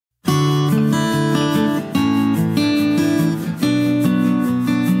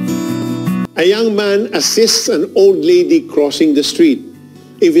A young man assists an old lady crossing the street.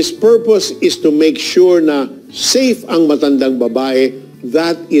 If his purpose is to make sure na safe ang matandang babae,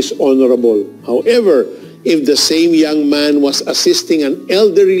 that is honorable. However, if the same young man was assisting an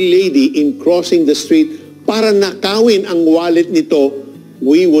elderly lady in crossing the street para nakawin ang wallet nito,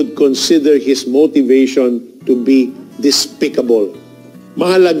 we would consider his motivation to be despicable.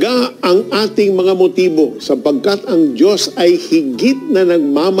 Mahalaga ang ating mga motibo sapagkat ang Diyos ay higit na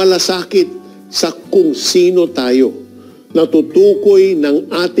nagmamalasakit sa kung sino tayo. Natutukoy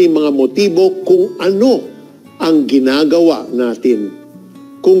ng ating mga motibo kung ano ang ginagawa natin,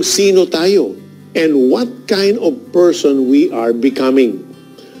 kung sino tayo, and what kind of person we are becoming.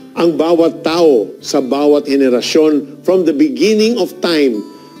 Ang bawat tao sa bawat henerasyon from the beginning of time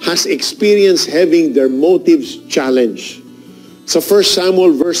has experienced having their motives challenged. Sa 1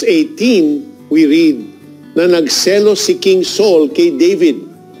 Samuel verse 18, we read na nagselo si King Saul kay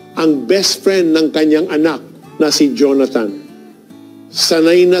David, ang best friend ng kanyang anak na si Jonathan.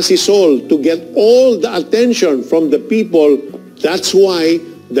 Sanay na si Saul to get all the attention from the people. That's why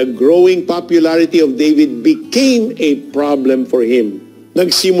the growing popularity of David became a problem for him.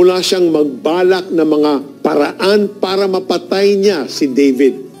 Nagsimula siyang magbalak ng mga paraan para mapatay niya si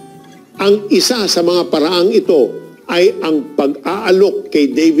David. Ang isa sa mga paraang ito ay ang pag-aalok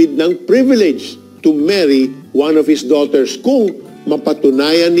kay David ng privilege to marry one of his daughters kung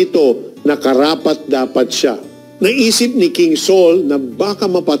mapatunayan nito na karapat-dapat siya. Naisip ni King Saul na baka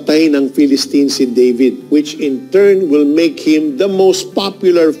mapatay ng Philistine si David, which in turn will make him the most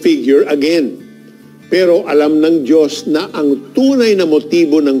popular figure again. Pero alam ng Diyos na ang tunay na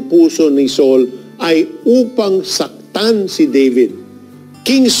motibo ng puso ni Saul ay upang saktan si David.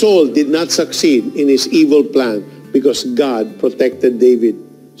 King Saul did not succeed in his evil plan because God protected David.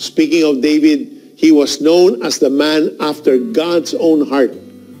 Speaking of David, he was known as the man after God's own heart.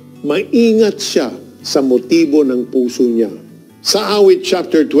 Maingat siya sa motibo ng puso niya. Sa awit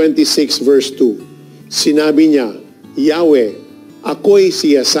chapter 26 verse 2, sinabi niya, Yahweh, ako'y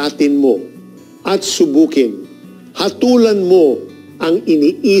siyasatin mo at subukin. Hatulan mo ang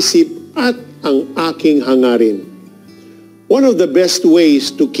iniisip at ang aking hangarin. One of the best ways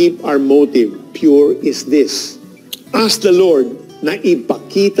to keep our motive pure is this. Ask the Lord na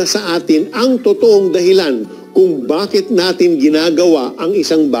ipakita sa atin ang totoong dahilan kung bakit natin ginagawa ang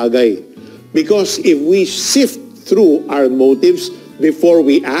isang bagay. Because if we sift through our motives before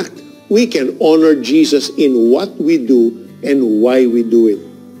we act, we can honor Jesus in what we do and why we do it.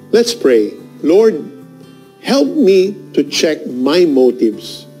 Let's pray. Lord, help me to check my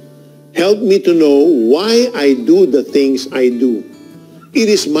motives. Help me to know why I do the things I do. It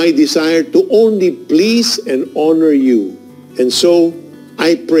is my desire to only please and honor you. And so,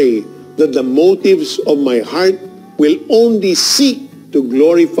 I pray that the motives of my heart will only seek to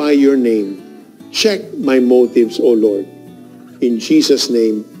glorify your name. Check my motives, O Lord. In Jesus'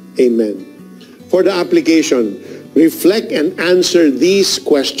 name, amen. For the application, reflect and answer these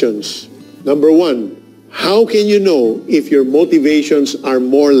questions. Number 1, how can you know if your motivations are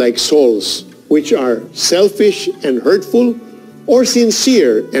more like Saul's, which are selfish and hurtful, or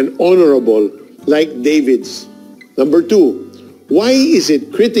sincere and honorable like David's? Number 2, why is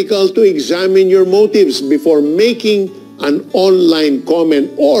it critical to examine your motives before making an online comment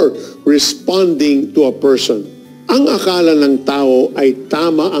or responding to a person? Ang akala ng tao ay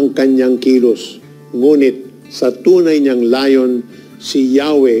tama ang kanyang kilos, ngunit sa tunay niyang layon, si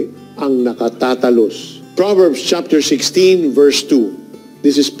Yahweh ang nakatatalos. Proverbs chapter 16 verse 2.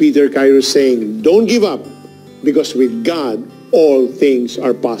 This is Peter Kairos saying, don't give up because with God, all things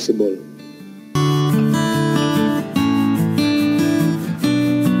are possible.